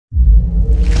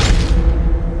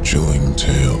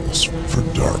Tales for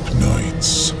Dark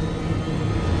Nights.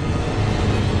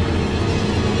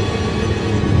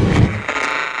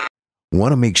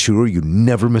 Want to make sure you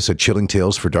never miss a Chilling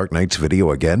Tales for Dark Nights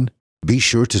video again? Be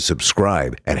sure to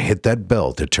subscribe and hit that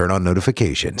bell to turn on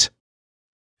notifications.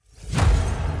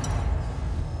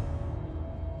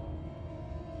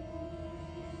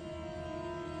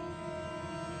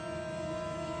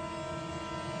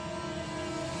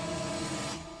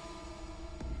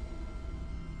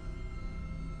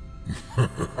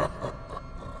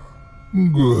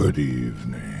 Good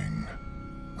evening.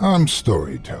 I'm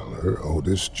storyteller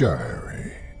Otis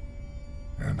Jiry,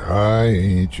 and I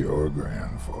ain't your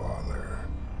grandfather.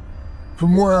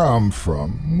 From where I'm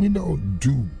from, we don't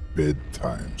do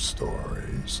bedtime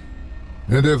stories.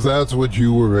 And if that's what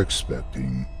you were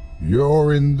expecting,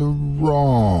 you're in the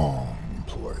wrong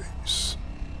place.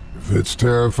 If it's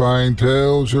terrifying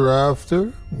tales you're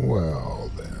after,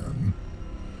 well then,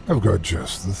 I've got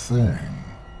just the thing.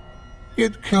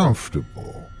 Get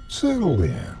comfortable, settle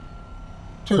in,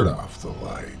 turn off the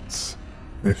lights,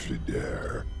 if you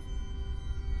dare.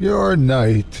 Your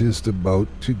night is about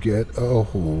to get a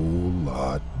whole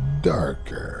lot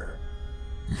darker.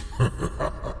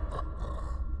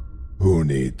 Who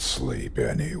needs sleep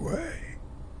anyway?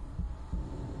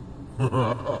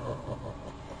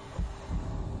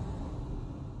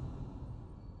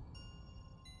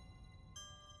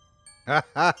 Ha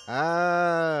ha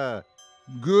ha!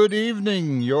 Good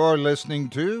evening. You're listening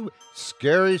to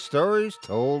Scary Stories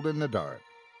Told in the Dark.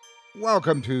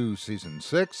 Welcome to Season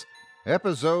 6,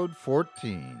 Episode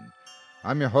 14.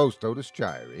 I'm your host, Otis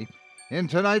Jiry. In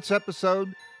tonight's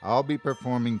episode, I'll be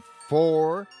performing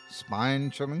 4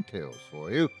 spine-chilling tales for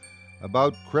you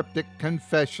about cryptic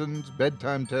confessions,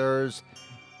 bedtime terrors,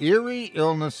 eerie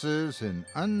illnesses, and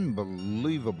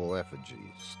unbelievable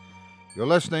effigies. You're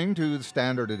listening to the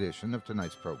standard edition of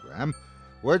tonight's program,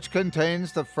 which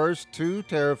contains the first 2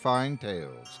 terrifying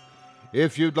tales.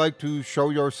 If you'd like to show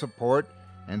your support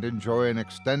and enjoy an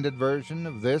extended version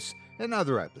of this and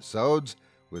other episodes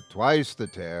with twice the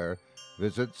terror,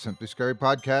 visit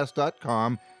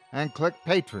simplyscarypodcast.com and click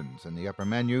Patrons in the upper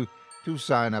menu to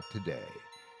sign up today.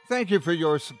 Thank you for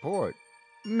your support.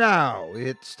 Now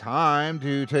it's time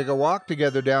to take a walk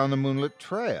together down the moonlit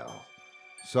trail.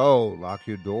 So lock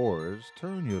your doors,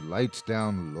 turn your lights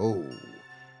down low,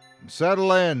 and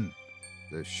settle in.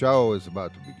 The show is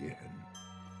about to begin.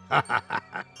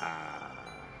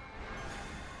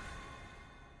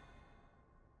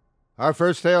 Our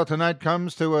first tale tonight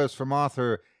comes to us from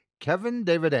author Kevin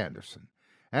David Anderson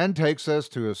and takes us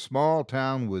to a small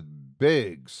town with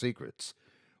big secrets.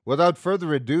 Without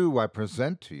further ado, I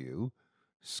present to you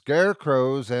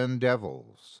Scarecrows and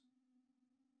Devils.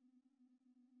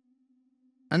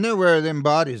 "I know where them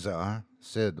bodies are,"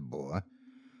 said the boy.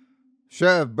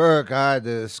 Sheriff Burke eyed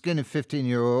the skinny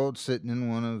 15-year-old sitting in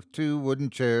one of 2 wooden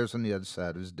chairs on the other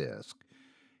side of his desk.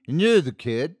 He knew the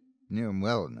kid, knew him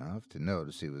well enough to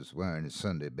notice he was wearing his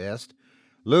Sunday best,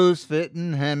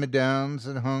 loose-fitting hand-me-downs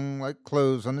that hung like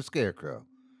clothes on a scarecrow.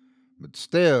 But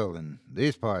still, in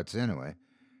these parts anyway,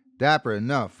 dapper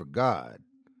enough for God.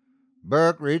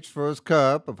 Burke reached for his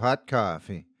cup of hot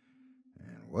coffee.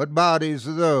 "And what bodies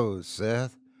are those,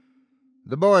 Seth?"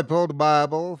 The boy pulled a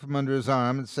Bible from under his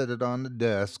arm and set it on the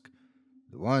desk.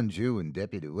 "The ones you and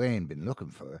Deputy Wayne been looking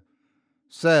for."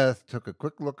 Seth took a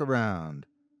quick look around.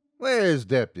 "Where's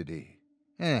Deputy,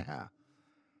 anyhow?"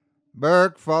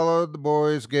 Burke followed the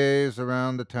boy's gaze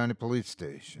around the tiny police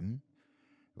station.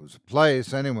 It was a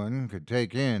place anyone could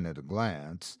take in at a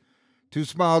glance. 2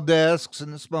 small desks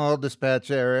in a small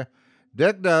dispatch area,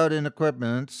 decked out in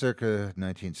equipment circa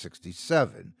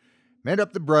 1967, made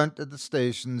up the brunt of the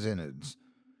station's innards.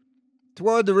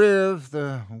 Toward the rear of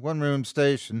the one-room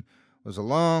station was a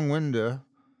long window,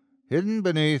 hidden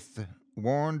beneath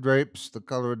worn drapes the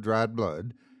color of dried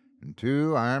blood, and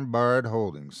 2 iron-barred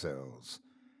holding cells.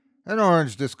 An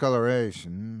orange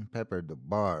discoloration peppered the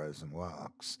bars and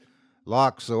locks.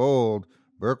 Locks so old,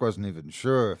 Burke wasn't even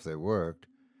sure if they worked.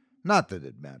 Not that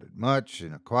it mattered much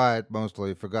in a quiet,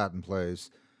 mostly forgotten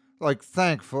place like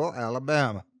Thankful,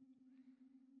 Alabama.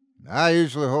 "I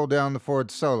usually hold down the fort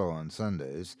solo on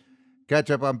Sundays. Catch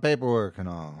up on paperwork and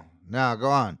all. Now, go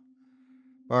on,"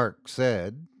 Burke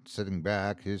said, sitting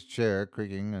back, his chair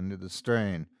creaking under the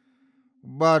strain.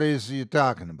 "What bodies are you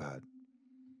talking about?"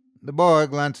 The boy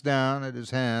glanced down at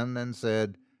his hand, then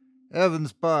said,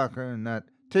 "Evans Parker and that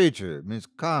teacher, Miss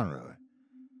Conroy."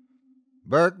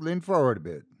 Burke leaned forward a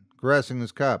bit, caressing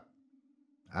his cup.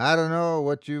 "I don't know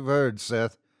what you've heard,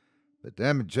 Seth, but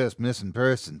them are just missing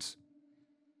persons."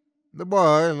 The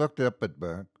boy looked up at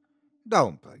Burke.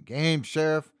 "Don't play games,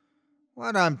 Sheriff.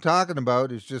 What I'm talking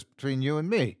about is just between you and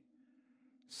me.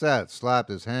 Seth slapped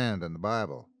his hand on the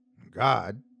Bible.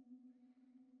 God.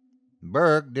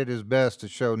 Burke did his best to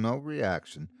show no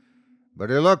reaction, but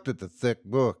he looked at the thick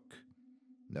book.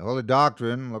 The Holy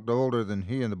Doctrine looked older than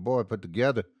he and the boy put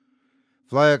together.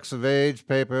 Flecks of aged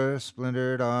paper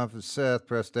splintered off as Seth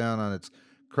pressed down on its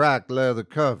cracked leather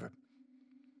cover.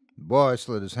 The boy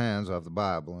slid his hands off the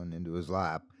Bible and into his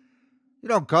lap. You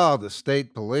don't call the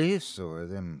state police or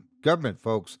them government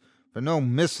folks for no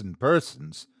missing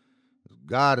persons.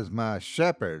 God is my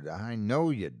shepherd, I know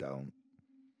you don't.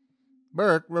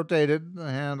 Burke rotated the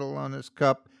handle on his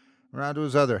cup around to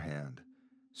his other hand.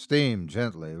 Steam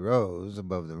gently rose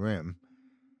above the rim.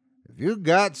 If you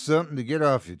got something to get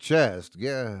off your chest,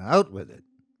 get out with it.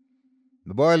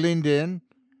 The boy leaned in,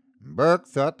 and Burke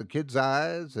thought the kid's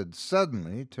eyes had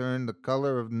suddenly turned the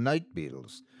color of night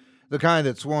beetles, the kind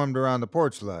that swarmed around the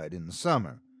porch light in the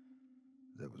summer.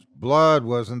 There was blood,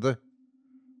 wasn't there?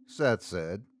 Seth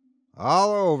said.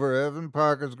 All over Evan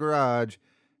Parker's garage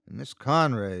and Miss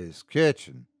Conray's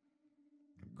kitchen.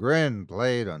 A grin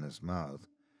played on his mouth.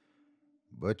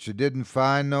 But you didn't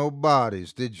find no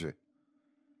bodies, did you?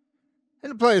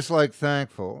 In a place like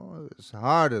Thankful, it's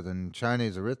harder than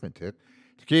Chinese arithmetic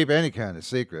to keep any kind of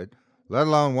secret, let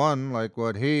alone one like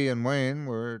what he and Wayne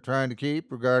were trying to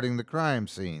keep regarding the crime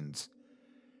scenes.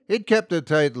 He'd kept a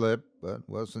tight lip, but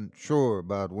wasn't sure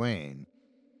about Wayne.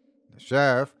 The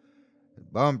sheriff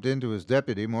had bumped into his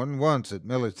deputy more than once at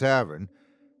Miller's Tavern,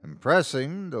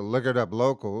 impressing the liquored-up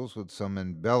locals with some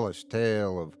embellished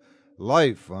tale of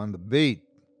life on the beat.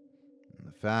 And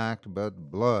the fact about the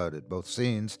blood at both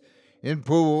scenes, in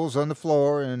pools on the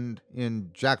floor and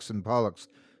in Jackson Pollock's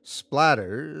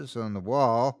splatters on the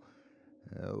wall,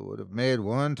 would have made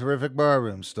one terrific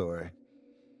barroom story.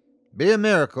 Be a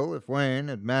miracle if Wayne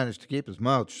had managed to keep his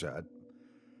mouth shut.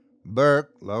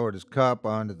 Burke lowered his cup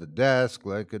onto the desk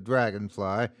like a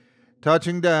dragonfly,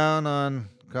 touching down on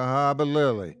Cahaba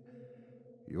Lily.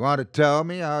 You want to tell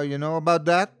me how you know about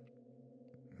that?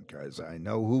 Because I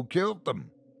know who killed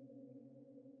them.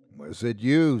 Was it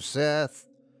you, Seth?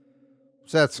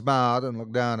 Seth smiled and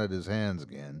looked down at his hands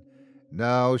again.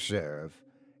 No, Sheriff,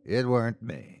 it weren't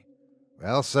me.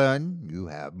 Well, son, you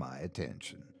have my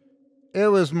attention. It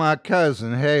was my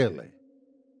cousin, Haley.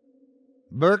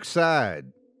 Burke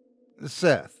sighed.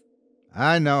 Seth,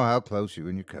 I know how close you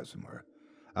and your cousin were.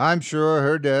 I'm sure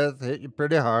her death hit you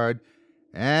pretty hard,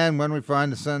 and when we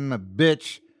find the son of a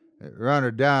bitch that run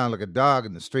her down like a dog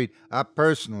in the street, I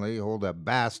personally hold that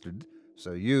bastard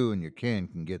so you and your kin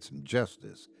can get some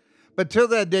justice. But till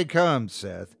that day comes,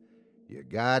 Seth, you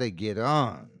gotta get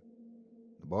on.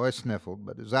 The boy sniffled,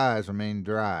 but his eyes remained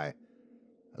dry.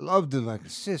 I loved her like a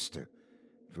sister.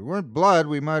 If it weren't blood,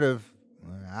 we might have,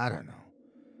 I don't know.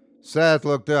 Seth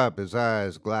looked up, his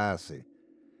eyes glassy.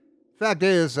 Fact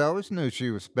is, I always knew she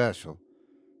was special.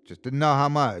 Just didn't know how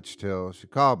much till she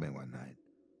called me one night.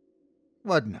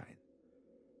 What night?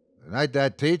 The night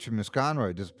that teacher, Miss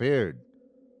Conroy, disappeared.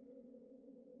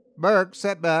 Burke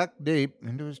sat back deep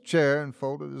into his chair and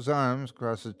folded his arms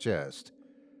across his chest.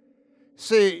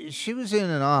 See, she was in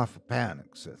an awful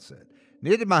panic, Seth said.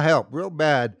 Needed my help real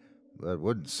bad, but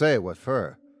wouldn't say what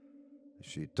for.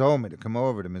 She told me to come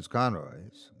over to Miss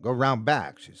Conroy's. Go round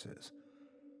back, she says.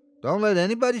 Don't let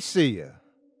anybody see you.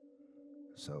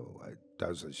 So I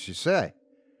does as she say.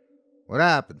 What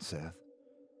happened, Seth?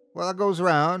 Well, I goes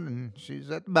around, and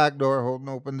she's at the back door holding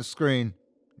open the screen.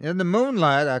 In the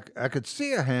moonlight, I could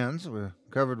see her hands were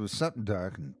covered with something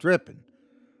dark and dripping.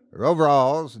 Her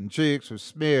overalls and cheeks were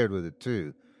smeared with it,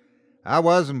 too. I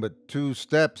wasn't but 2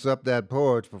 steps up that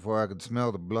porch before I could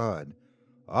smell the blood.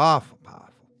 Awful powerful.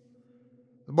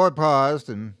 The boy paused,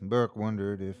 and Burke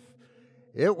wondered if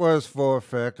it was for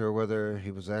effect or whether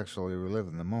he was actually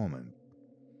reliving the moment.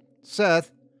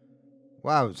 Seth,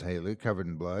 why was Haley covered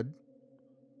in blood?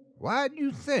 Why do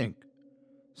you think?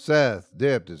 Seth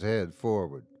dipped his head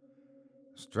forward.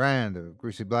 A strand of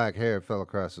greasy black hair fell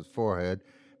across his forehead,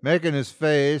 making his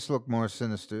face look more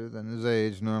sinister than his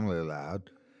age normally allowed.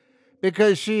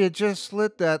 Because she had just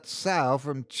slit that sow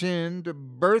from chin to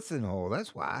birthing hole,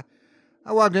 that's why.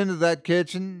 I walked into that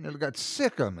kitchen and got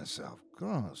sick on myself.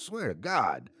 Oh, I swear to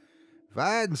God. If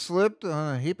I hadn't slipped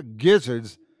on a heap of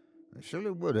gizzards, I surely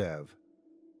would have.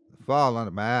 The fall under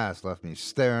my ass left me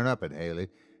staring up at Haley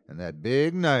and that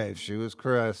big knife she was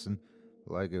caressing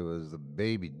like it was the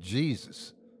baby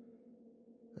Jesus.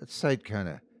 That sight kind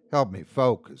of helped me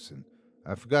focus, and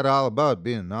I forgot all about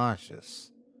being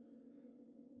nauseous.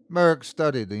 Burke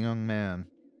studied the young man.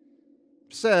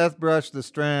 Seth brushed the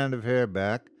strand of hair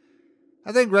back.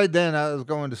 I think right then I was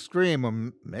going to scream,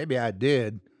 or maybe I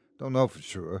did. Don't know for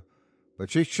sure. but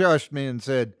she shushed me and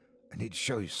said, "I need to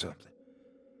show you something."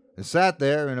 I sat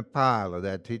there in a pile of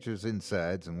that teacher's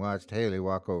insides and watched Haley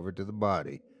walk over to the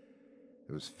body.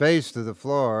 It was face to the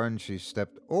floor, and she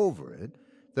stepped over it,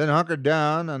 then hunkered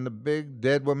down on the big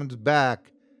dead woman's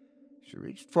back. She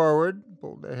reached forward,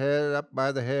 pulled the head up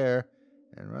by the hair,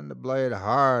 and run the blade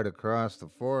hard across the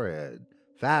forehead,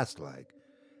 fast-like.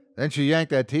 Then she yanked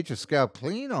that teacher's scalp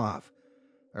clean off.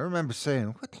 I remember saying,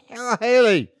 "What the hell,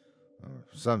 Haley?" Or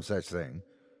some such thing.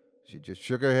 She just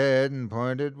shook her head and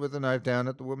pointed with the knife down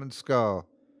at the woman's skull.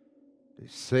 "Do you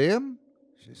see him?"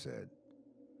 she said.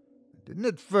 I didn't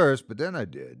at first, but then I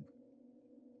did.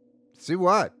 "See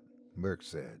what?" Burke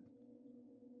said.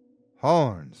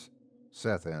 "Horns,"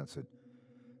 Seth answered.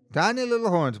 "Tiny little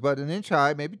horns, about an inch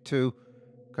high, maybe two,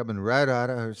 coming right out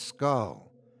of her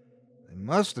skull. They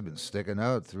must have been sticking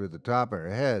out through the top of her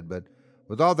head, but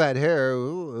with all that hair,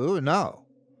 who would know?"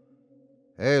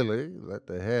 Haley let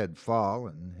the head fall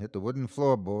and hit the wooden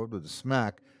floorboard with a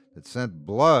smack that sent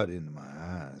blood into my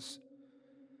eyes.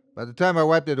 By the time I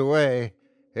wiped it away,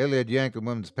 Haley had yanked the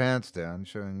woman's pants down,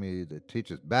 showing me the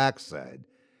teacher's backside.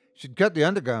 She'd cut the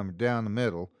undergarment down the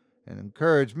middle and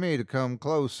encouraged me to come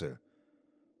closer.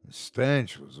 The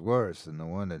stench was worse than the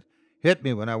one that hit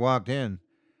me when I walked in.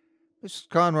 Mrs.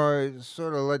 Conroy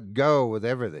sort of let go with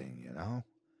everything, you know.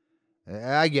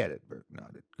 "I get it," Burke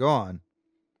nodded. "Go on."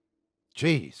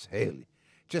 "Geez, Haley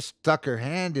just stuck her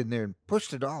hand in there and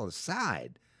pushed it all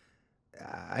aside.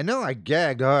 I know I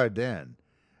gagged hard then.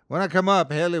 When I come up,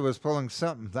 Haley was pulling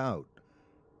something out.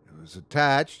 It was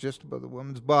attached just above the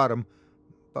woman's bottom,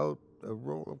 about a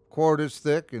roll of quarters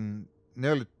thick and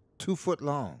nearly 2 foot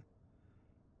long.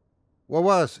 What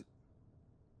was it?"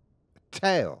 "A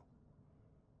tail.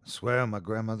 I swear on my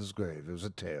grandmother's grave, it was a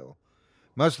tail.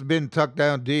 Must have been tucked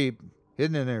down deep,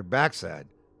 hidden in her backside."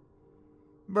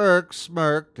 Burke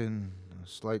smirked, and a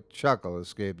slight chuckle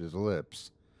escaped his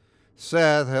lips.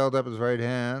 Seth held up his right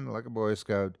hand like a Boy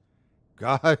Scout.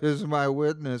 "God is my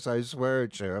witness, I swear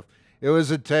it, Sheriff. It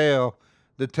was a tail.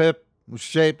 The tip was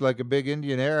shaped like a big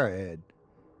Indian arrowhead."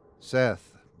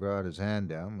 Seth brought his hand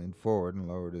down, leaned forward, and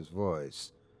lowered his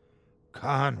voice.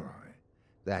 "Conroy,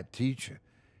 that teacher,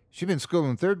 she'd been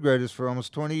schooling third graders for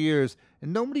almost 20 years,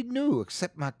 and nobody knew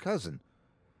except my cousin.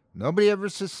 Nobody ever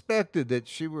suspected that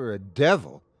she were a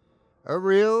devil. A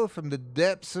real, from the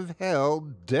depths of hell,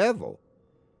 devil."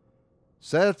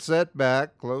 Seth sat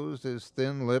back, closed his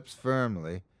thin lips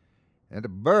firmly, and to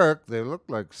Burke they looked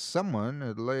like someone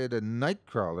had laid a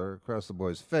nightcrawler across the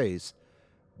boy's face,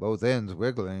 both ends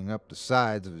wiggling up the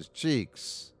sides of his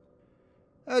cheeks.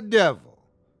 "A devil."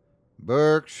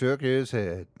 Burke shook his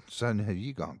head. "Son, have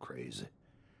you gone crazy?"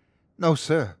 "No,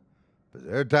 sir, but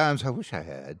there are times I wish I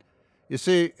had. You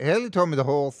see, Haley told me the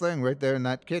whole thing right there in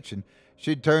that kitchen.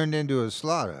 She'd turned into a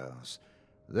slaughterhouse.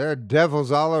 There are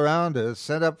devils all around us,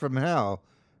 sent up from hell,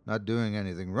 not doing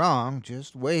anything wrong,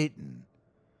 just waiting."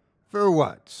 "For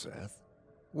what, Seth?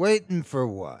 Waiting for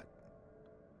what?"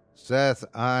 Seth's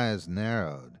eyes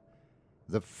narrowed.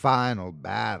 "The final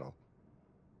battle.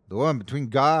 The one between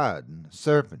God and the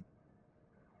serpent.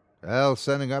 Hell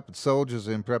sending up its soldiers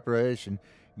in preparation,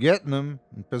 getting them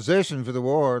in position for the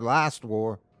war, last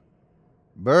war."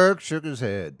 Burke shook his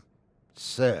head.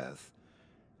 "Seth,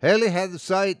 Haley had the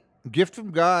sight, gift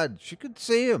from God. She could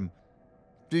see him.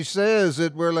 She says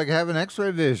it were like having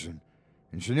X-ray vision,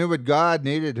 and she knew what God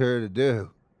needed her to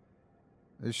do."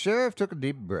 The sheriff took a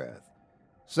deep breath.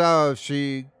 "So if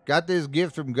she got this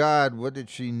gift from God, what did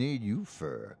she need you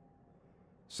for?"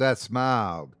 Seth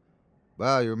smiled.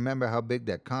 "Well, you remember how big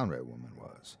that Conrad woman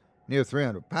was. Near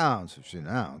 300 pounds, if she an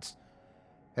ounce.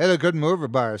 Haley couldn't move her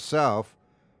by herself.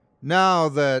 Now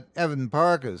that Evan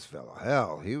Parker's fellow,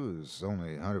 hell, he was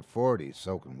only 140,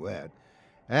 soaking wet.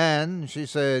 And she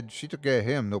said she took care of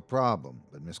him, no problem.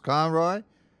 But Miss Conroy,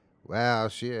 well,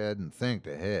 she hadn't thinked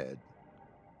ahead.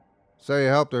 So you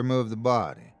helped her move the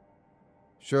body."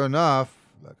 "Sure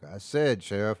enough, like I said,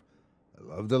 Sheriff, I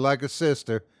loved her like a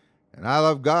sister, and I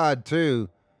love God, too.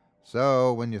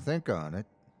 So when you think on it,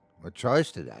 what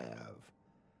choice did I have?"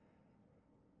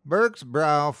 Burke's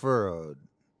brow furrowed.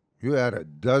 "You had a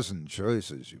dozen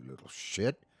choices, you little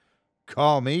shit.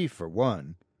 Call me for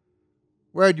one.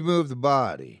 Where'd you move the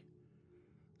body?"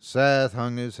 Seth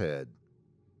hung his head.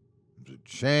 Was it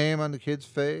shame on the kid's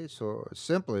face, or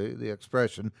simply the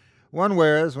expression one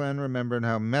wears when remembering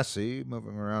how messy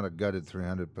moving around a gutted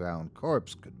 300-pound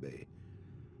corpse could be?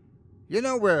 "You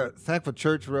know where Thankful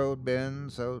Church Road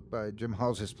bends out by Jim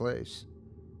Halsey's place?"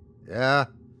 "Yeah.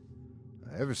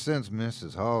 Ever since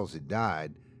Mrs. Halsey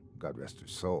died, God rest her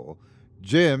soul,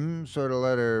 Jim sort of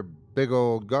let her big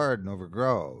old garden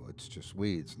overgrow. It's just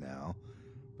weeds now.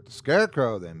 but the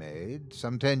scarecrow they made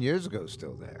some 10 years ago is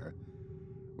still there.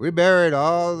 We buried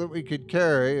all that we could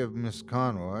carry of Miss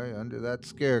Conroy under that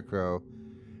scarecrow.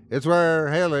 It's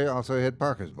where Haley also hid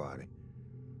Parker's body.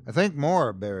 I think more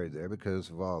are buried there because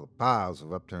of all the piles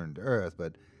of upturned earth,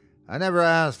 but I never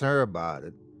asked her about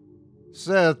it.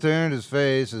 Seth turned his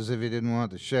face as if he didn't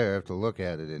want the sheriff to look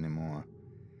at it anymore.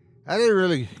 I didn't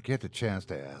really get the chance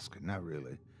to ask her, not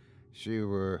really. She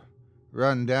were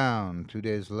run down 2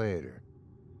 days later.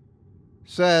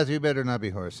 Seth, you better not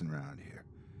be horsing around here.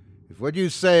 If what you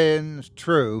saying is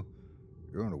true,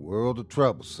 you're in a world of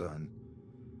trouble, son.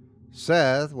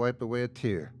 Seth wiped away a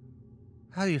tear.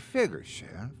 How do you figure,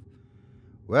 Sheriff?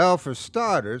 Well, for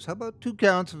starters, how about 2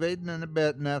 counts of aiding and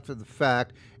abetting after the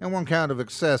fact and 1 count of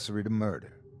accessory to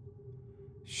murder?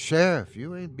 Sheriff,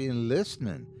 you ain't been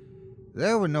listening.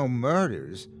 There were no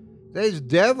murders. They's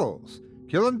devils.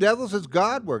 Killing devils is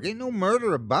God work. Ain't no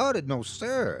murder about it, no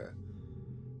sir.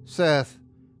 Seth,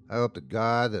 I hope to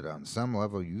God that on some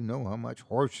level you know how much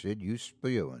horseshit you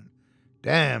spewing.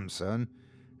 Damn, son.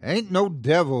 Ain't no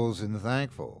devils in the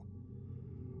Thankful.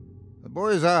 The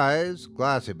boy's eyes,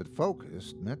 glassy but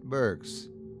focused, met Burke's.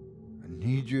 I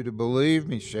need you to believe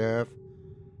me, Sheriff.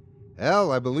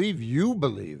 Hell, I believe you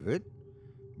believe it.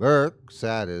 Burke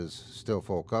sat his still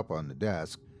full cup on the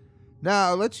desk.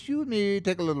 Now, let's you and me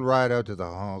take a little ride out to the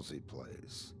Halsey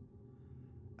place.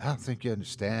 I don't think you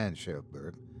understand, Sheriff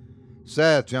Burke.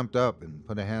 Seth jumped up and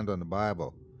put a hand on the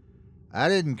Bible. I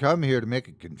didn't come here to make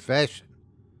a confession.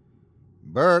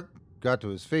 Burke got to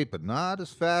his feet, but not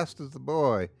as fast as the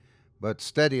boy, but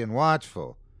steady and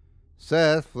watchful.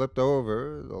 Seth flipped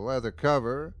over the leather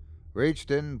cover, reached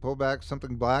in and pulled back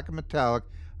something black and metallic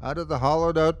out of the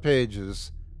hollowed-out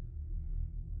pages.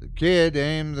 The kid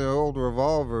aimed the old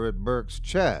revolver at Burke's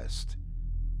chest.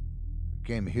 I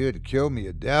came here to kill me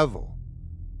a devil.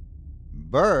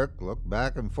 Burke looked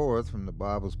back and forth from the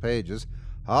Bible's pages,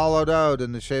 hollowed out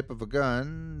in the shape of a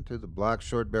gun, to the black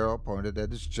short barrel pointed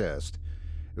at his chest.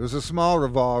 It was a small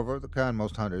revolver, the kind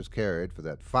most hunters carried for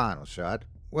that final shot,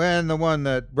 when the one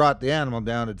that brought the animal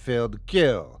down had failed to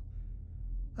kill.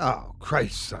 Oh,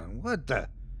 Christ, son, what the...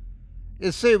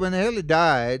 You see, when Haley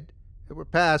died, it were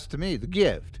passed to me, the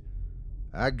gift.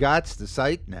 I gots the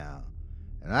sight now,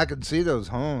 and I can see those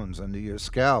horns under your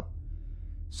scalp.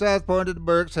 Seth pointed to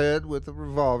Burke's head with the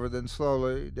revolver, then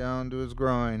slowly down to his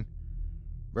groin.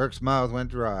 Burke's mouth went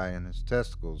dry, and his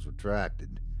testicles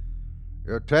retracted.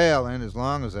 Your tail ain't as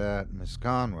long as that, Miss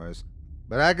Conroy's,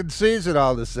 but I can seize it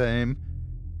all the same.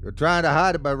 You're trying to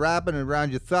hide it by wrapping it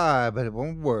around your thigh, but it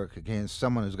won't work against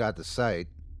someone who's got the sight.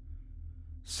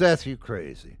 Seth, you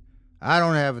crazy. I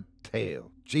don't have a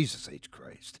tail. Jesus H.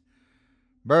 Christ.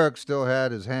 Burke still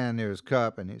had his hand near his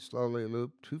cup, and he slowly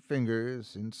looped 2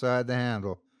 fingers inside the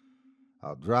handle.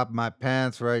 I'll drop my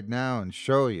pants right now and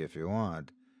show you if you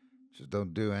want. Just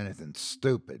don't do anything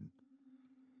stupid.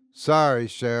 Sorry,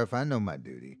 Sheriff, I know my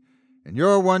duty. And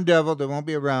you're one devil that won't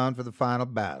be around for the final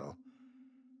battle.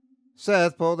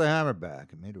 Seth pulled the hammer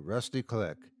back and made a rusty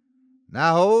click.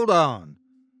 Now hold on.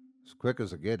 As quick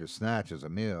as a gator snatches a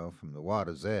meal from the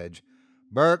water's edge,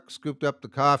 Burke scooped up the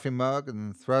coffee mug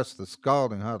and thrust the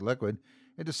scalding hot liquid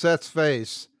into Seth's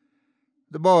face.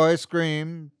 The boy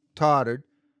screamed, tottered.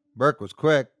 Burke was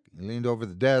quick. He leaned over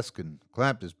the desk and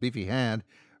clamped his beefy hand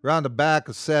around the back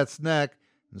of Seth's neck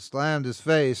and slammed his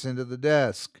face into the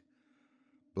desk.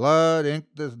 Blood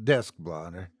inked the desk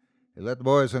blotter. He let the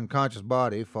boy's unconscious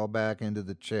body fall back into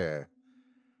the chair.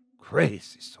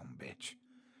 Crazy son of a bitch,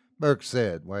 Burke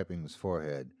said, wiping his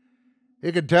forehead.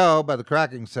 He could tell by the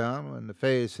cracking sound when the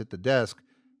face hit the desk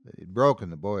that he'd broken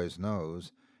the boy's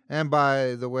nose, and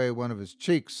by the way one of his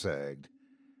cheeks sagged.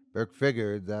 Burke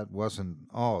figured that wasn't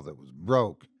all that was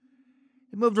broke.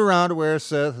 He moved around to where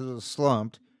Seth was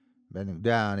slumped. Bending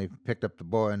down, he picked up the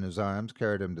boy in his arms,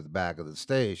 carried him to the back of the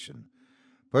station.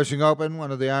 Pushing open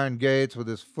one of the iron gates with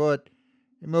his foot,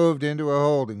 he moved into a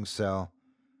holding cell.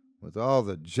 With all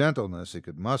the gentleness he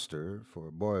could muster for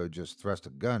a boy who just thrust a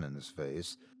gun in his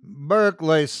face, Burke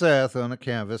lay Seth on a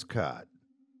canvas cot.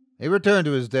 He returned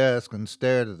to his desk and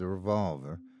stared at the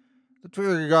revolver. The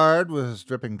trigger guard was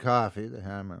dripping coffee, the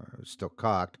hammer was still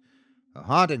cocked, a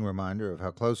haunting reminder of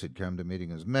how close he'd come to meeting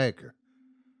his maker.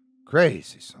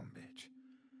 Crazy son of a bitch.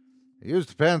 He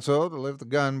used a pencil to lift the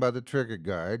gun by the trigger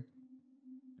guard.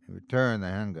 He returned the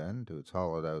handgun to its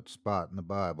hollowed-out spot in the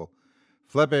Bible.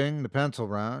 Flipping the pencil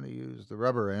round, he used the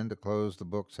rubber end to close the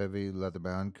book's heavy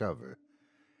leather-bound cover.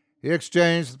 He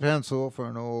exchanged the pencil for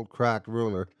an old cracked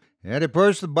ruler, and he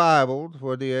pushed the Bible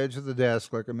toward the edge of the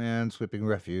desk like a man sweeping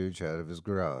refuge out of his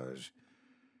garage.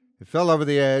 It fell over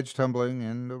the edge, tumbling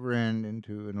end over end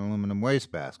into an aluminum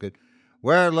wastebasket,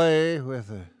 where lay with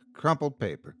a crumpled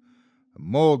paper, a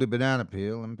moldy banana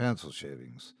peel, and pencil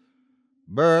shavings.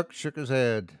 Burke shook his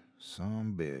head.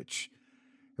 Some bitch.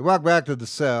 He walked back to the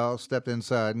cell, stepped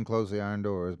inside, and closed the iron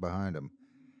doors behind him.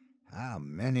 How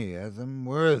many of them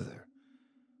were there?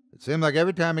 It seemed like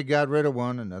every time he got rid of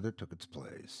one, another took its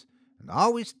place. And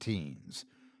always teens.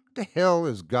 What the hell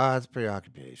is God's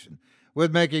preoccupation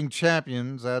with making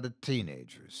champions out of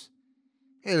teenagers?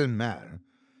 It didn't matter.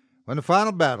 When the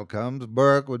final battle comes,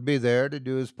 Burke would be there to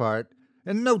do his part,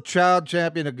 and no child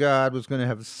champion of God was going to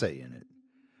have a say in it.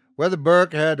 Whether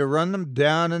Burke had to run them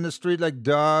down in the street like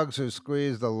dogs or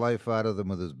squeeze the life out of them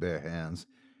with his bare hands,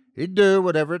 he'd do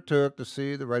whatever it took to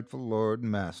see the rightful Lord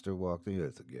and Master walk the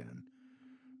earth again.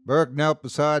 Burke knelt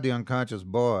beside the unconscious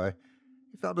boy.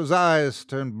 He felt his eyes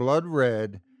turn blood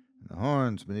red, and the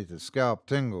horns beneath his scalp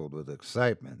tingled with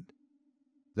excitement.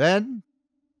 Then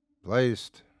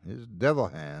placed his devil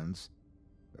hands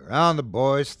around the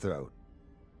boy's throat.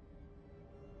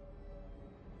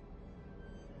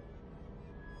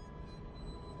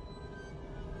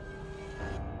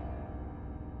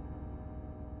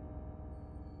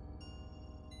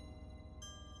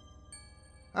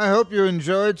 I hope you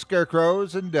enjoyed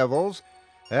Scarecrows and Devils,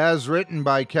 as written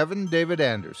by Kevin David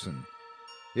Anderson.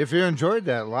 If you enjoyed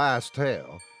that last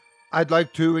tale, I'd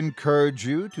like to encourage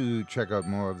you to check out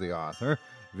more of the author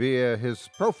via his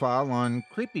profile on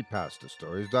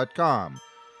creepypastastories.com.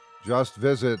 Just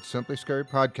visit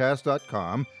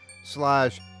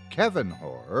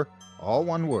simplyscarypodcast.com/KevinHorror, all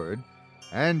one word,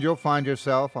 and you'll find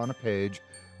yourself on a page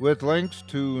with links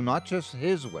to not just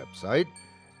his website,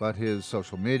 but his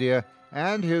social media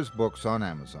and his books on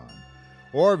Amazon.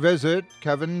 Or visit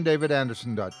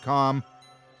kevindavidanderson.com,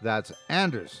 that's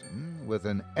Anderson with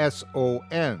an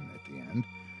S-O-N at the end,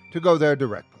 to go there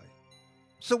directly.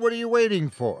 So what are you waiting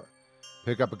for?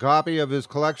 Pick up a copy of his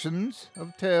collections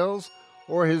of tales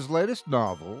or his latest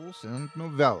novels and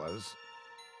novellas.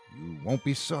 You won't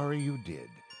be sorry you did.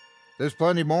 There's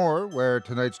plenty more where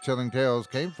tonight's chilling tales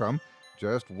came from,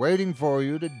 just waiting for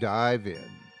you to dive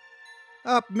in.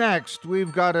 Up next,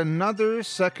 we've got another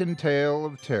second tale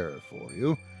of terror for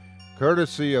you,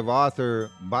 courtesy of author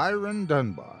Byron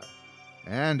Dunbar,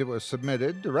 and it was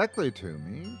submitted directly to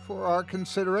me for our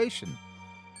consideration.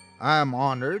 I'm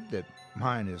honored that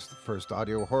mine is the first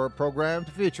audio horror program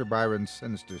to feature Byron's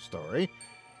sinister story.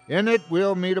 In it,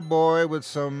 we'll meet a boy with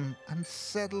some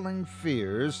unsettling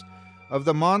fears of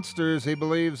the monsters he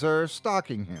believes are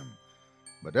stalking him.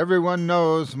 But everyone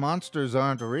knows monsters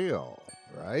aren't real,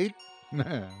 right?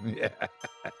 Yeah.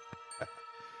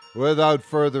 Without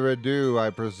further ado, I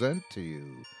present to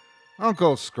you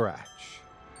Uncle Scratch.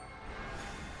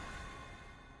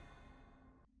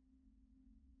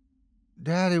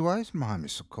 Daddy, why is Mommy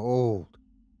so cold?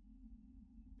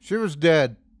 She was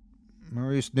dead.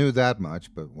 Maurice knew that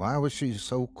much, but why was she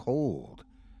so cold?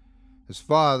 His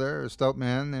father, a stout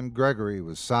man named Gregory,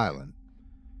 was silent.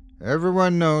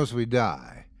 Everyone knows we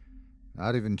die.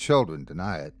 Not even children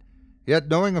deny it. Yet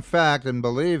knowing a fact and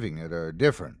believing it are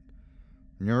different.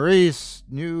 Maurice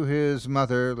knew his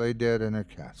mother lay dead in her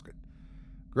casket.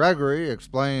 Gregory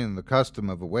explained the custom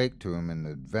of a wake to him in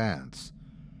advance.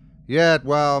 Yet,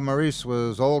 while Maurice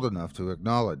was old enough to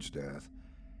acknowledge death,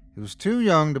 he was too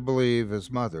young to believe his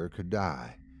mother could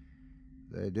die.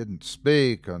 They didn't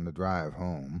speak on the drive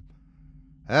home.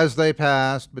 As they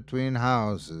passed between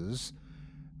houses,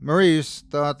 Maurice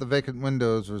thought the vacant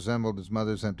windows resembled his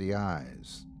mother's empty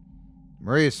eyes.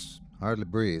 Maurice hardly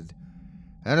breathed,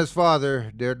 and his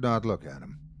father dared not look at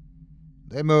him.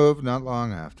 They moved not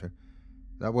long after.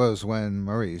 That was when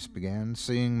Maurice began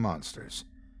seeing monsters.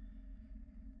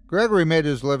 Gregory made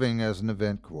his living as an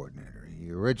event coordinator. He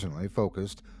originally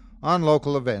focused on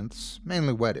local events,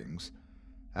 mainly weddings.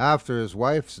 After his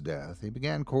wife's death, he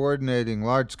began coordinating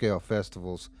large-scale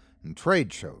festivals and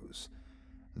trade shows.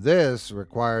 This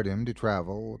required him to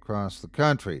travel across the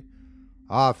country.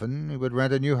 Often he would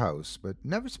rent a new house, but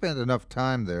never spent enough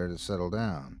time there to settle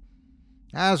down.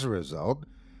 As a result,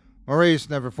 Maurice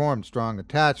never formed strong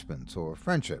attachments or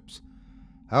friendships.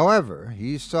 However,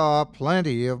 he saw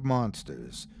plenty of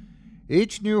monsters.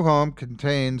 Each new home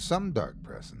contained some dark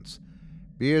presence,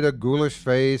 be it a ghoulish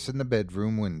face in the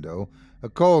bedroom window, a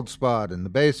cold spot in the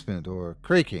basement, or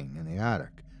creaking in the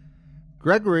attic.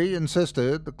 Gregory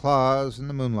insisted the claws in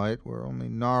the moonlight were only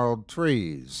gnarled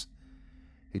trees.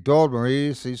 He told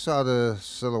Maurice he saw the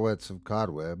silhouettes of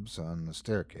cobwebs on the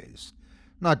staircase,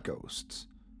 not ghosts.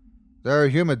 Their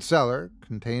humid cellar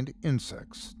contained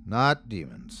insects, not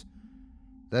demons.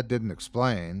 That didn't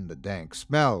explain the dank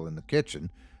smell in the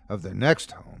kitchen of their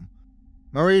next home.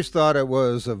 Maurice thought it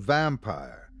was a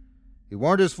vampire. He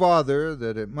warned his father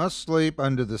that it must sleep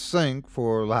under the sink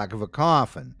for lack of a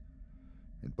coffin.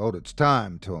 It bode its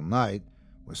time till night,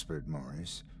 whispered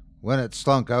Maurice, when it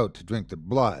slunk out to drink the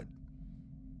blood.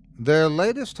 Their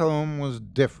latest home was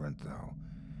different, though.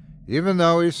 Even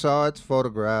though he saw its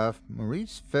photograph,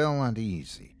 Maurice felt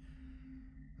uneasy.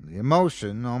 The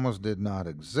emotion almost did not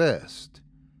exist,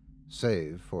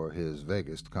 save for his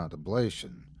vaguest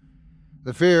contemplation.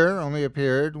 The fear only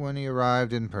appeared when he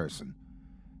arrived in person.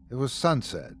 It was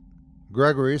sunset.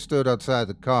 Gregory stood outside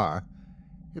the car.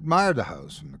 He admired the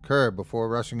house from the curb before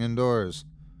rushing indoors.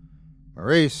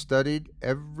 Maurice studied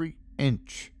every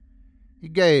inch. He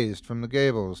gazed from the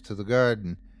gables to the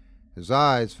garden. His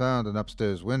eyes found an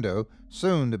upstairs window,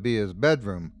 soon to be his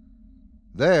bedroom.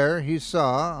 There he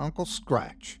saw Uncle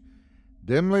Scratch,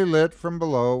 dimly lit from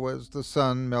below as the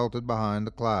sun melted behind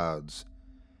the clouds.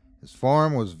 His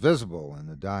form was visible in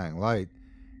the dying light,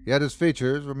 yet his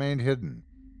features remained hidden.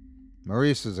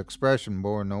 Maurice's expression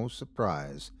bore no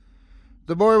surprise.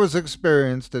 The boy was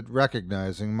experienced at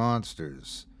recognizing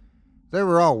monsters. They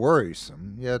were all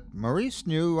worrisome, yet Maurice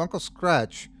knew Uncle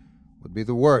Scratch would be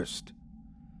the worst.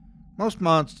 Most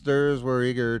monsters were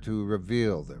eager to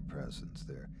reveal their presence.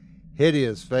 Their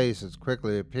hideous faces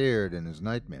quickly appeared in his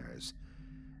nightmares.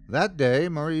 That day,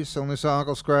 Maurice only saw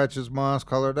Uncle Scratch's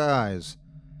moss-colored eyes.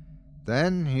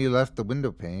 Then he left the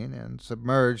windowpane and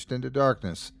submerged into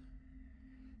darkness.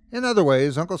 In other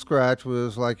ways, Uncle Scratch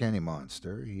was like any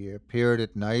monster. He appeared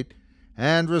at night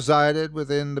and resided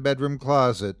within the bedroom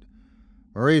closet.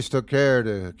 Maurice took care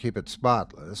to keep it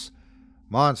spotless.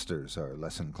 Monsters are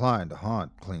less inclined to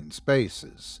haunt clean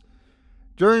spaces.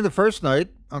 During the first night,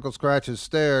 Uncle Scratch's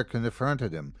stare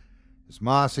confronted him. His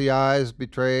mossy eyes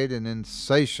betrayed an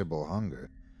insatiable hunger.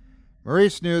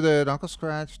 Maurice knew that Uncle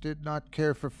Scratch did not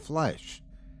care for flesh.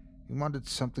 He wanted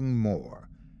something more,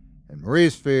 and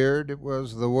Maurice feared it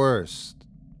was the worst.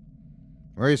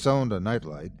 Maurice owned a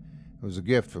nightlight. It was a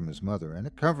gift from his mother, and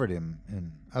it comforted him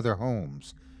in other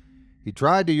homes. He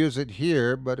tried to use it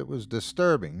here, but it was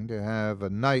disturbing to have a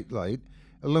nightlight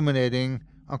illuminating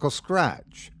Uncle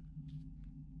Scratch.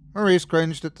 Maurice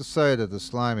cringed at the sight of the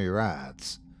slimy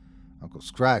rats. Uncle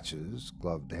Scratch's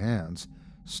gloved hands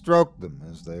stroked them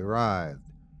as they writhed.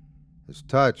 His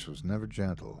touch was never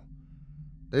gentle.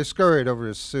 They scurried over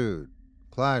his suit,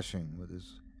 clashing with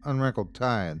his unwrinkled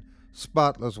tie and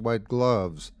spotless white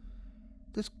gloves.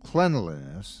 This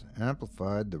cleanliness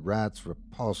amplified the rat's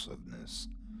repulsiveness.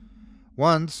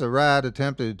 Once a rat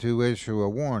attempted to issue a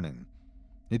warning.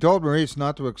 He told Maurice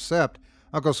not to accept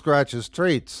Uncle Scratch's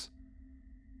treats.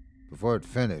 Before it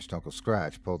finished, Uncle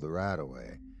Scratch pulled the rat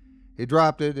away. He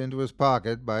dropped it into his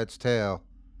pocket by its tail.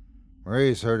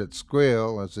 Maurice heard it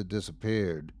squeal as it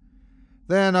disappeared.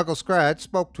 Then Uncle Scratch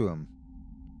spoke to him.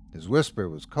 His whisper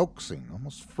was coaxing,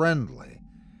 almost friendly.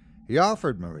 He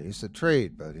offered Maurice a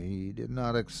treat, but he did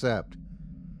not accept.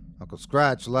 Uncle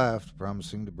Scratch left,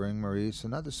 promising to bring Maurice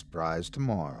another surprise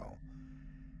tomorrow.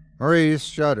 Maurice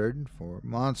shuddered, for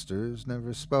monsters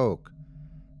never spoke.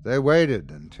 They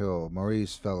waited until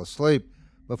Maurice fell asleep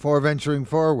before venturing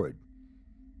forward.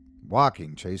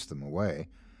 Walking chased them away.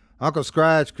 Uncle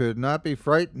Scratch could not be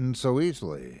frightened so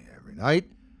easily. Every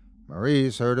night,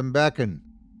 Maurice heard him beckon.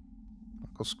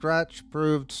 Uncle Scratch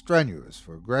proved strenuous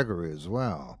for Gregory as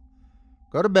well.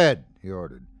 "Go to bed," he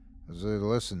ordered, as they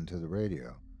listened to the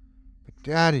radio. "But,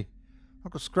 Daddy,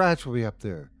 Uncle Scratch will be up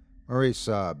there," Maurice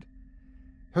sobbed.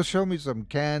 "He'll show me some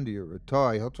candy or a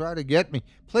toy. He'll try to get me.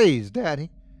 Please, Daddy."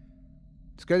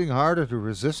 "It's getting harder to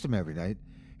resist him every night.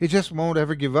 He just won't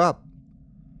ever give up."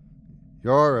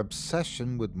 "Your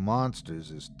obsession with monsters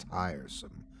is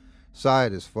tiresome,"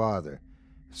 sighed his father.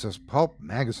 "It's those pulp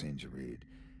magazines you read.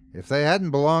 If they hadn't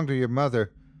belonged to your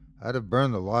mother, I'd have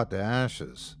burned the lot to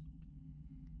ashes."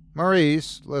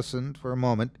 Maurice listened for a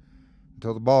moment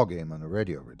until the ball game on the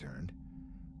radio returned.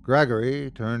 Gregory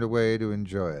turned away to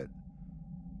enjoy it.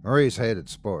 Maurice hated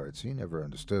sports. He never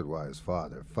understood why his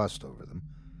father fussed over them.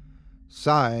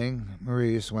 Sighing,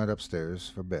 Maurice went upstairs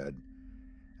for bed.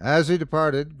 As he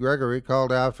departed, Gregory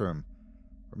called after him,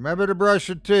 "Remember to brush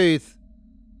your teeth."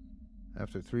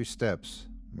 After 3 steps,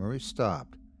 Maurice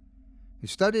stopped. He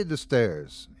studied the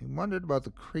stairs. He wondered about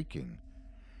the creaking.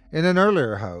 In an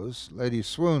earlier house, Lady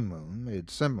Swoon Moon made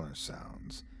similar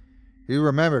sounds. He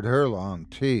remembered her long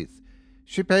teeth.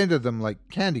 She painted them like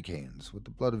candy canes with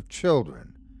the blood of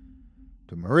children.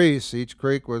 To Maurice, each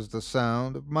creak was the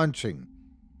sound of munching.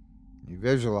 He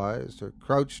visualized her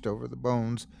crouched over the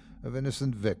bones of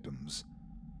innocent victims.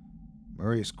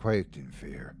 Maurice quaked in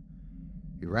fear.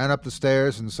 He ran up the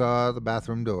stairs and saw the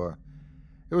bathroom door.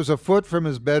 It was a foot from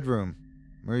his bedroom.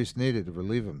 Maurice needed to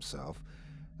relieve himself.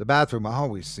 The bathroom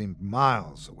always seemed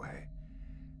miles away.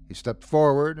 He stepped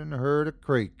forward and heard a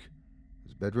creak.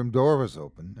 His bedroom door was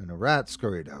open, and a rat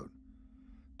scurried out.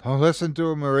 "Don't listen to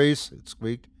him, Maurice," it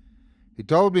squeaked. "He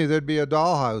told me there'd be a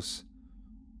dollhouse."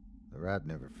 The rat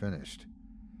never finished.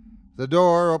 The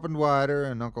door opened wider,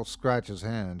 and Uncle Scratch's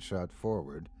hand shot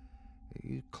forward.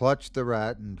 He clutched the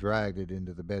rat and dragged it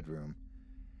into the bedroom.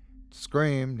 It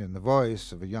screamed in the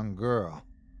voice of a young girl.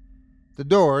 The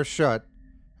door shut,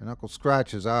 and Uncle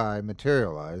Scratch's eye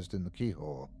materialized in the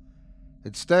keyhole.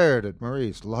 It stared at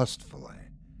Maurice lustfully.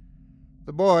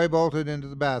 The boy bolted into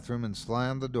the bathroom and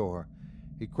slammed the door.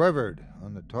 He quivered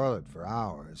on the toilet for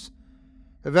hours.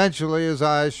 Eventually his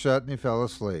eyes shut and he fell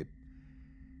asleep.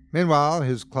 Meanwhile,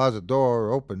 his closet door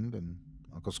opened and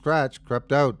Uncle Scratch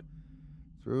crept out.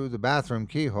 Through the bathroom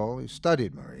keyhole he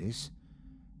studied Maurice.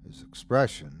 His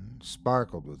expression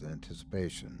sparkled with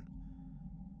anticipation.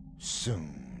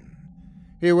 "Soon,"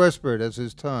 he whispered as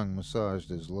his tongue massaged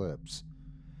his lips.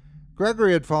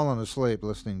 Gregory had fallen asleep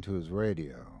listening to his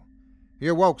radio. He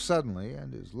awoke suddenly,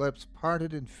 and his lips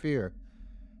parted in fear.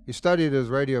 He studied his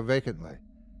radio vacantly,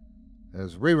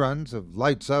 as reruns of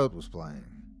Lights Out was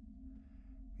playing.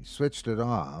 He switched it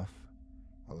off,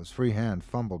 while his free hand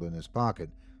fumbled in his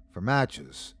pocket for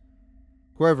matches.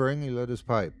 Quivering, he lit his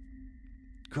pipe.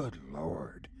 "Good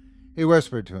Lord," he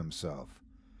whispered to himself.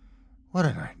 "What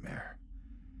a nightmare."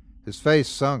 His face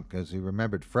sunk as he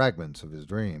remembered fragments of his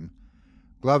dream.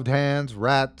 Gloved hands,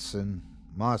 rats, and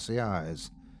mossy eyes.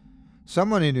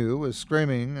 Someone he knew was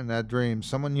screaming in that dream,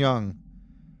 someone young.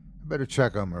 "I better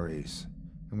check on Maurice,"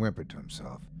 he whimpered to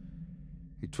himself.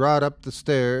 He trod up the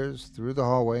stairs, through the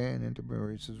hallway, and into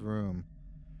Maurice's room.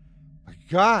 "My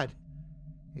God!"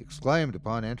 he exclaimed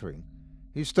upon entering.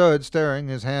 He stood staring,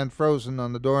 his hand frozen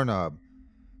on the doorknob.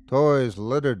 Toys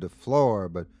littered the floor,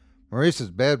 but Maurice's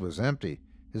bed was empty.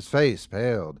 His face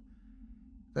paled.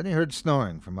 Then he heard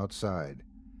snoring from outside.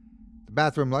 The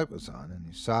bathroom light was on, and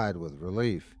he sighed with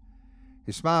relief.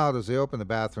 He smiled as he opened the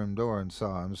bathroom door and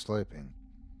saw him sleeping.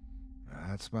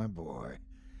 "That's my boy,"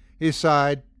 he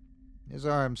sighed. His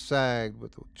arms sagged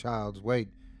with the child's weight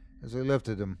as he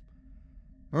lifted him.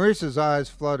 Maurice's eyes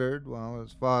fluttered while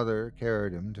his father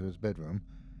carried him to his bedroom.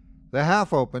 They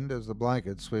half opened as the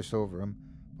blanket swished over him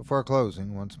before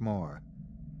closing once more.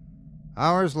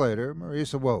 Hours later,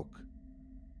 Maurice awoke.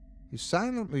 He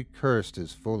silently cursed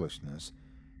his foolishness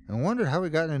and wondered how he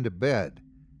got into bed.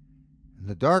 In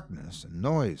the darkness, a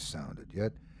noise sounded,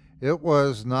 yet it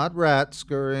was not rats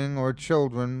scurrying or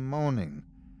children moaning.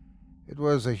 It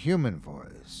was a human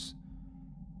voice.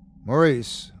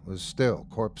 Maurice was still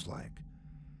corpse-like.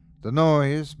 The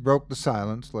noise broke the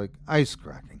silence like ice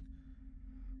cracking.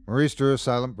 Maurice drew a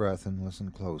silent breath and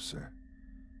listened closer.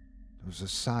 There was a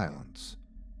silence,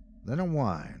 then a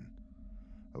whine.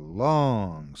 A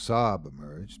long sob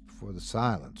emerged before the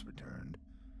silence returned.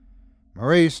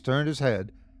 Maurice turned his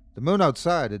head. The moon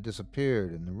outside had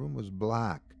disappeared, and the room was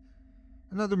black.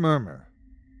 Another murmur.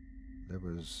 There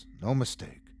was no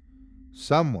mistake.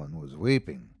 Someone was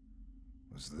weeping.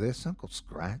 Was this Uncle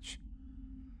Scratch?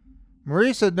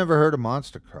 Maurice had never heard a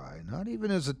monster cry, not even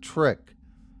as a trick.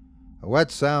 A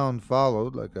wet sound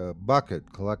followed like a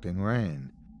bucket collecting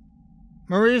rain.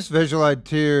 Maurice visualized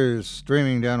tears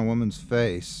streaming down a woman's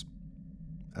face.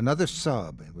 Another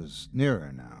sob. It was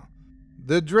nearer now.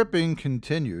 The dripping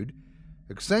continued,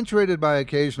 accentuated by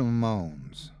occasional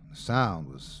moans. The sound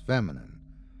was feminine.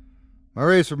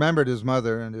 Maurice remembered his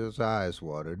mother, and his eyes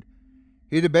watered.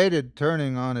 He debated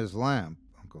turning on his lamp.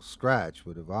 Uncle Scratch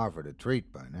would have offered a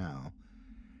treat by now.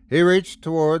 He reached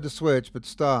toward the switch, but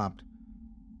stopped.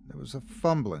 There was a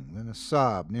fumbling, then a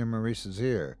sob near Maurice's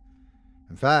ear.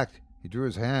 In fact, he drew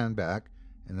his hand back,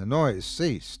 and the noise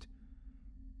ceased.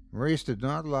 Maurice did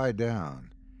not lie down.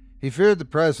 He feared the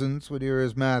presence would hear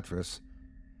his mattress.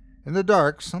 In the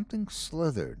dark, something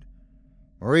slithered.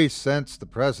 Maurice sensed the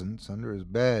presence under his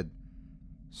bed.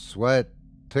 Sweat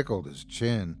tickled his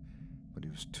chin, but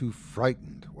he was too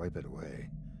frightened to wipe it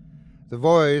away. The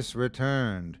voice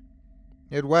returned.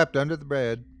 It wept under the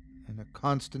bed in a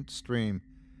constant stream.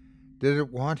 Did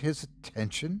it want his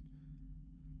attention?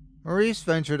 Maurice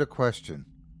ventured a question.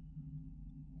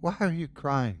 "Why are you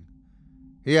crying?"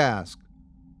 he asked.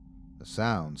 The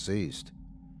sound ceased,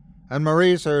 and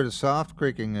Maurice heard a soft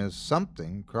creaking as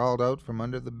something crawled out from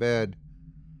under the bed.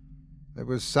 There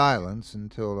was silence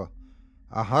until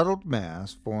a huddled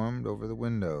mass formed over the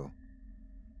window.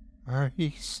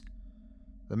 "Maurice,"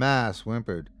 the mass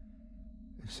whimpered.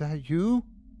 "Is that you?"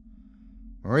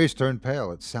 Maurice turned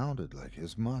pale. It sounded like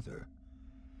his mother.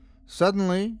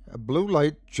 Suddenly, a blue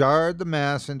light jarred the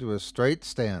mass into a straight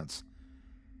stance.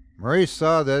 Maurice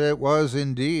saw that it was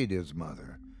indeed his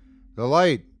mother. The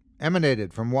light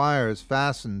emanated from wires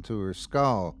fastened to her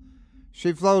skull.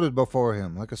 She floated before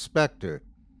him like a specter.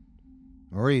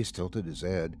 Maurice tilted his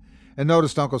head and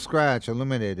noticed Uncle Scratch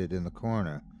illuminated in the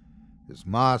corner. His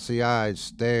mossy eyes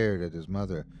stared at his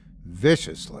mother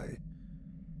viciously.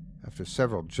 After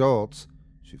several jolts,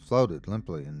 she floated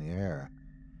limply in the air.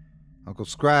 Uncle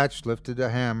Scratch lifted a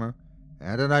hammer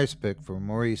and an ice pick for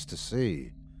Maurice to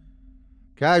see.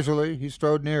 Casually, he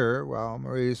strode nearer while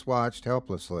Maurice watched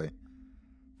helplessly.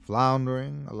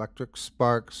 Floundering electric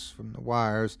sparks from the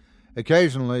wires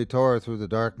occasionally tore through the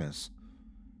darkness.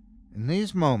 In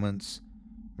these moments,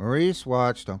 Maurice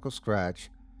watched Uncle Scratch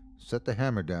set the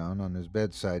hammer down on his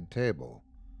bedside table.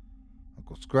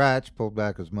 Uncle Scratch pulled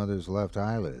back his mother's left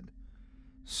eyelid.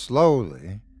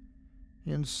 Slowly,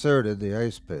 he inserted the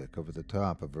ice pick over the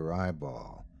top of her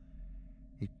eyeball.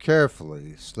 He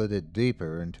carefully slid it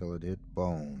deeper until it hit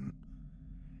bone.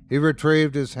 He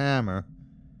retrieved his hammer,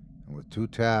 and with 2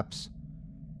 taps,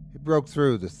 he broke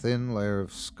through the thin layer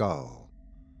of skull.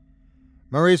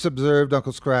 Maurice observed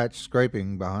Uncle Scratch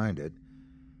scraping behind it.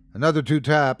 Another 2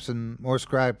 taps and more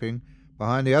scraping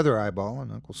behind the other eyeball,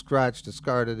 and Uncle Scratch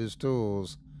discarded his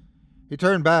tools. He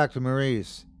turned back to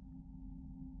Maurice.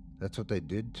 "That's what they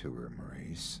did to her,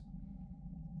 Maurice."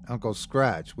 Uncle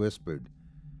Scratch whispered.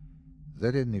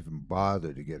 "They didn't even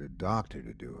bother to get a doctor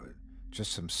to do it,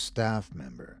 just some staff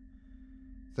member.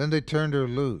 Then they turned her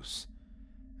loose,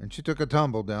 and she took a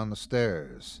tumble down the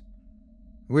stairs.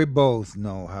 We both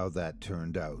know how that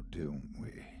turned out, don't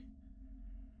we?"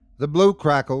 The blue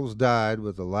crackles died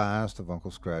with the last of Uncle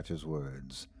Scratch's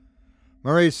words.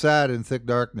 Maurice sat in thick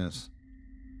darkness.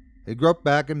 He groped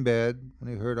back in bed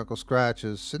when he heard Uncle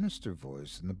Scratch's sinister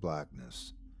voice in the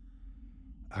blackness.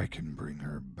 "I can bring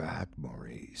her back,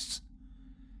 Maurice,"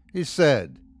 he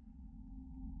said.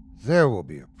 "There will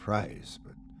be a price,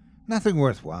 but nothing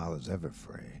worthwhile is ever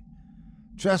free.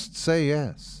 Just say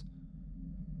yes."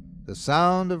 The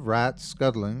sound of rats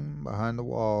scuttling behind the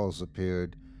walls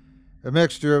appeared. A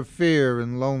mixture of fear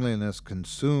and loneliness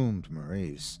consumed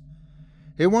Maurice.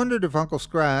 He wondered if Uncle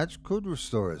Scratch could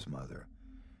restore his mother.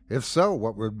 If so,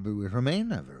 what would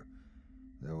remain of her?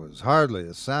 There was hardly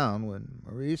a sound when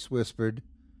Maurice whispered,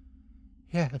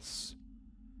 "Yes."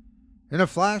 In a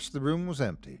flash, the room was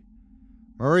empty.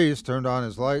 Maurice turned on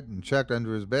his light and checked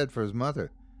under his bed for his mother.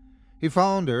 He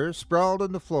found her sprawled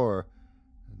on the floor,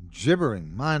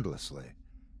 gibbering mindlessly.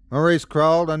 Maurice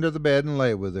crawled under the bed and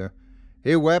lay with her.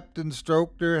 He wept and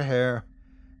stroked her hair.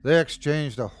 They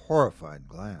exchanged a horrified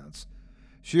glance.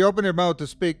 She opened her mouth to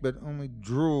speak, but only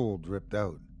drool dripped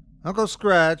out. Uncle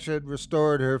Scratch had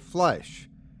restored her flesh,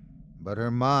 but her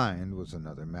mind was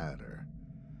another matter.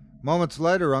 Moments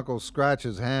later, Uncle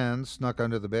Scratch's hand snuck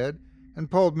under the bed and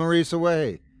pulled Maurice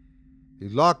away. He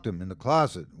locked him in the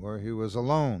closet, where he was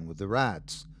alone with the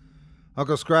rats.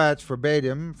 Uncle Scratch forbade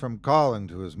him from calling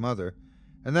to his mother,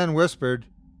 and then whispered,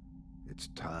 "It's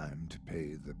time to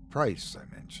pay the price I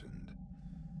mentioned."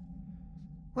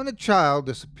 When a child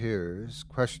disappears,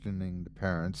 questioning the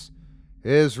parents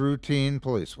is routine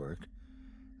police work.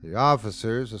 The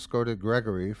officers escorted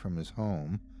Gregory from his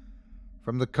home.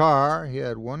 From the car, he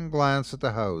had one glance at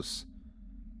the house.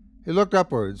 He looked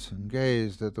upwards and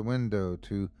gazed at the window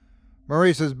to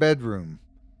Maurice's bedroom.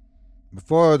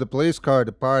 Before the police car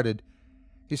departed,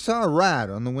 he saw a rat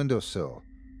on the windowsill.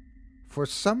 For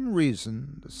some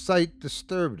reason, the sight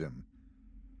disturbed him.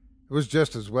 It was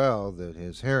just as well that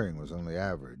his hearing was only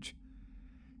average.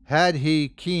 Had he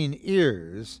keen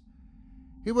ears,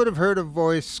 he would have heard a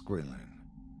voice squealing,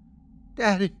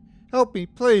 "Daddy, help me,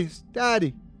 please,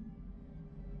 Daddy."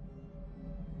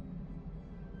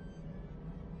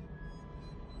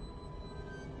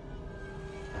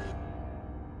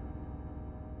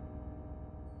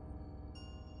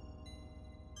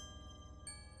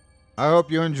 I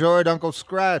hope you enjoyed Uncle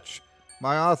Scratch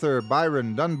by author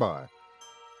Byron Dunbar.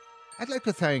 I'd like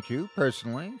to thank you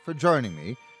personally for joining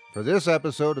me for this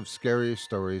episode of Scary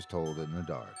Stories Told in the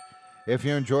Dark. If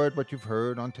you enjoyed what you've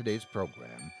heard on today's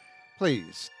program,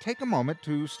 please take a moment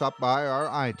to stop by our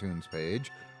iTunes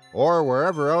page or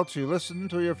wherever else you listen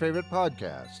to your favorite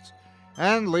podcasts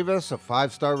and leave us a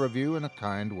 5-star review and a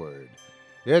kind word.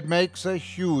 It makes a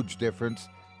huge difference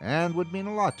and would mean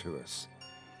a lot to us.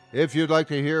 If you'd like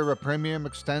to hear a premium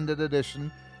extended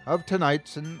edition of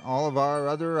tonight's and all of our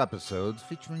other episodes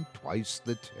featuring twice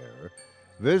the terror,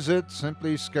 visit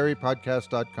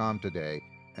simplyscarypodcast.com today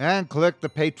and click the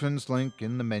Patrons link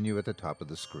in the menu at the top of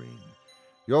the screen.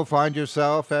 You'll find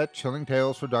yourself at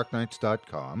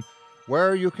chillingtalesfordarknights.com,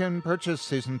 where you can purchase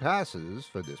season passes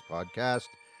for this podcast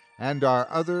and our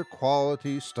other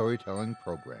quality storytelling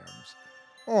programs,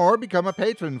 or become a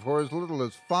patron for as little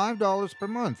as $5 per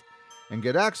month and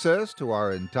get access to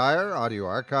our entire audio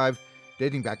archive,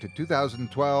 dating back to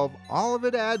 2012, all of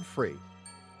it ad-free.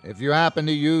 If you happen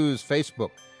to use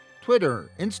Facebook, Twitter,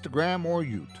 Instagram, or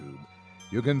YouTube,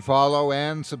 you can follow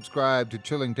and subscribe to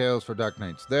Chilling Tales for Dark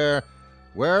Nights there,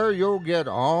 where you'll get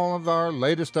all of our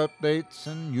latest updates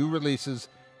and new releases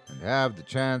and have the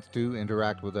chance to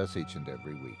interact with us each and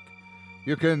every week.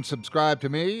 You can subscribe to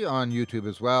me on YouTube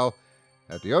as well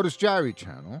at the Otis Jiry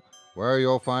channel, where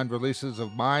you'll find releases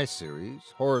of my series,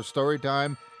 Horror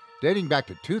Storytime, dating back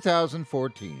to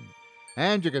 2014.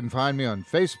 And you can find me on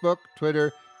Facebook,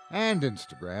 Twitter, and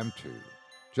Instagram too.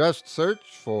 Just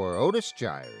search for Otis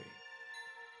Jiry.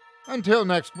 Until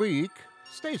next week,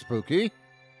 stay spooky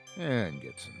and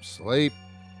get some sleep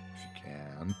if you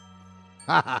can.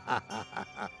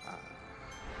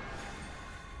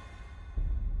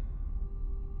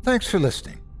 Thanks for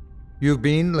listening. You've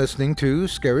been listening to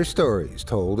Scary Stories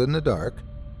Told in the Dark,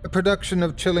 a production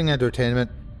of Chilling Entertainment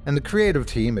and the creative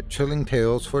team at Chilling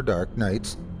Tales for Dark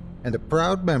Nights, and a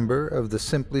proud member of the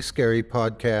Simply Scary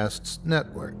Podcasts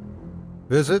network.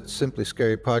 Visit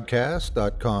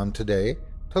simplyscarypodcast.com today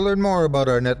to learn more about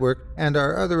our network and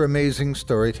our other amazing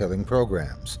storytelling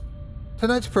programs.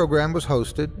 Tonight's program was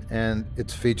hosted, and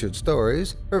its featured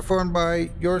stories performed by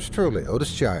yours truly,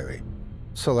 Otis Jiry.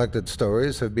 Selected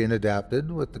stories have been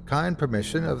adapted with the kind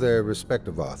permission of their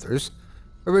respective authors.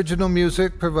 Original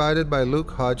music provided by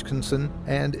Luke Hodgkinson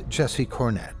and Jesse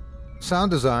Cornett. Sound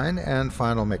design and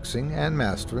final mixing and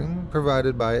mastering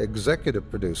provided by executive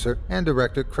producer and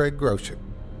director Craig Groshek.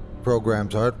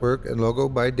 Program's artwork and logo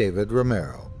by David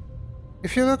Romero.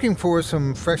 If you're looking for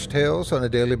some fresh tales on a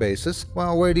daily basis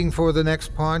while waiting for the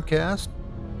next podcast,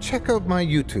 check out my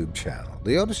YouTube channel,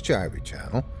 the Otis Jiry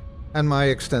channel, and my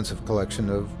extensive collection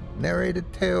of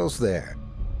narrated tales there.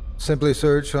 Simply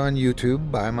search on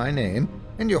YouTube by my name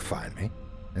and you'll find me.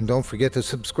 And don't forget to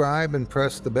subscribe and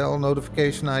press the bell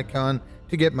notification icon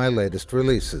to get my latest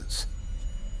releases.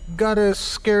 Got a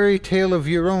scary tale of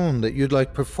your own that you'd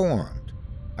like performed?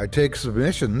 I take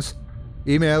submissions.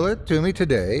 Email it to me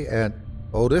today at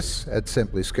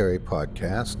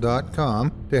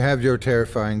otis@simplyscarypodcast.com to have your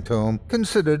terrifying tome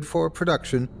considered for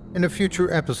production in a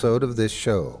future episode of this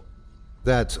show.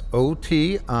 That's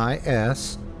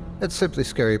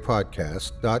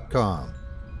otis@simplyscarypodcast.com.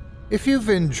 If you've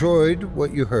enjoyed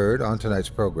what you heard on tonight's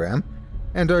program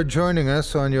and are joining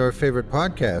us on your favorite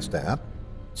podcast app,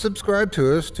 subscribe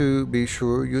to us to be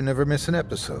sure you never miss an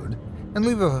episode, and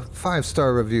leave a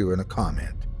 5-star review and a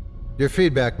comment. Your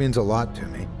feedback means a lot to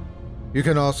me. You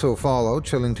can also follow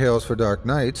Chilling Tales for Dark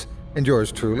Nights and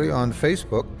yours truly on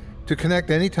Facebook to connect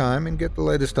anytime and get the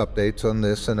latest updates on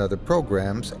this and other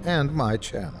programs and my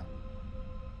channel.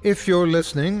 If you're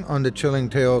listening on the Chilling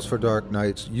Tales for Dark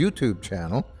Nights YouTube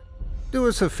channel, do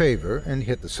us a favor and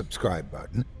hit the subscribe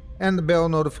button and the bell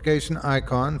notification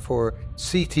icon for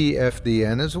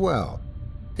ctfdn as well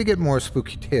to get more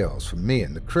spooky tales from me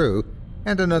and the crew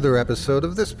and another episode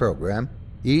of this program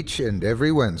each and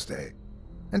every Wednesday.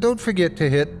 And don't forget to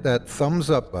hit that thumbs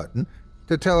up button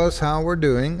to tell us how we're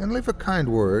doing and leave a kind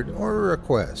word or a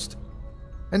request.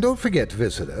 And don't forget to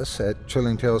visit us at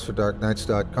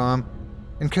chillingtalesfordarknights.com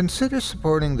and consider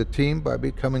supporting the team by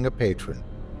becoming a patron.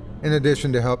 In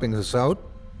addition to helping us out,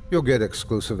 you'll get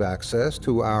exclusive access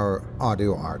to our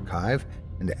audio archive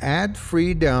and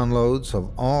ad-free downloads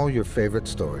of all your favorite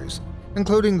stories,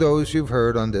 including those you've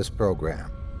heard on this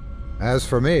program. As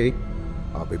for me,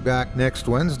 I'll be back next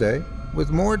Wednesday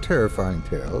with more terrifying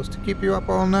tales to keep you up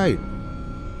all night.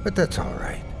 But that's all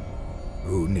right.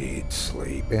 Who needs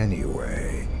sleep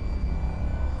anyway?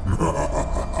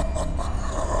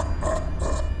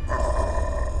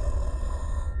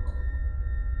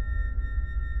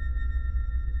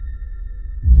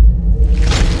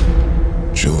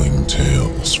 Chilling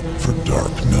Tales for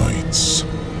Dark Nights.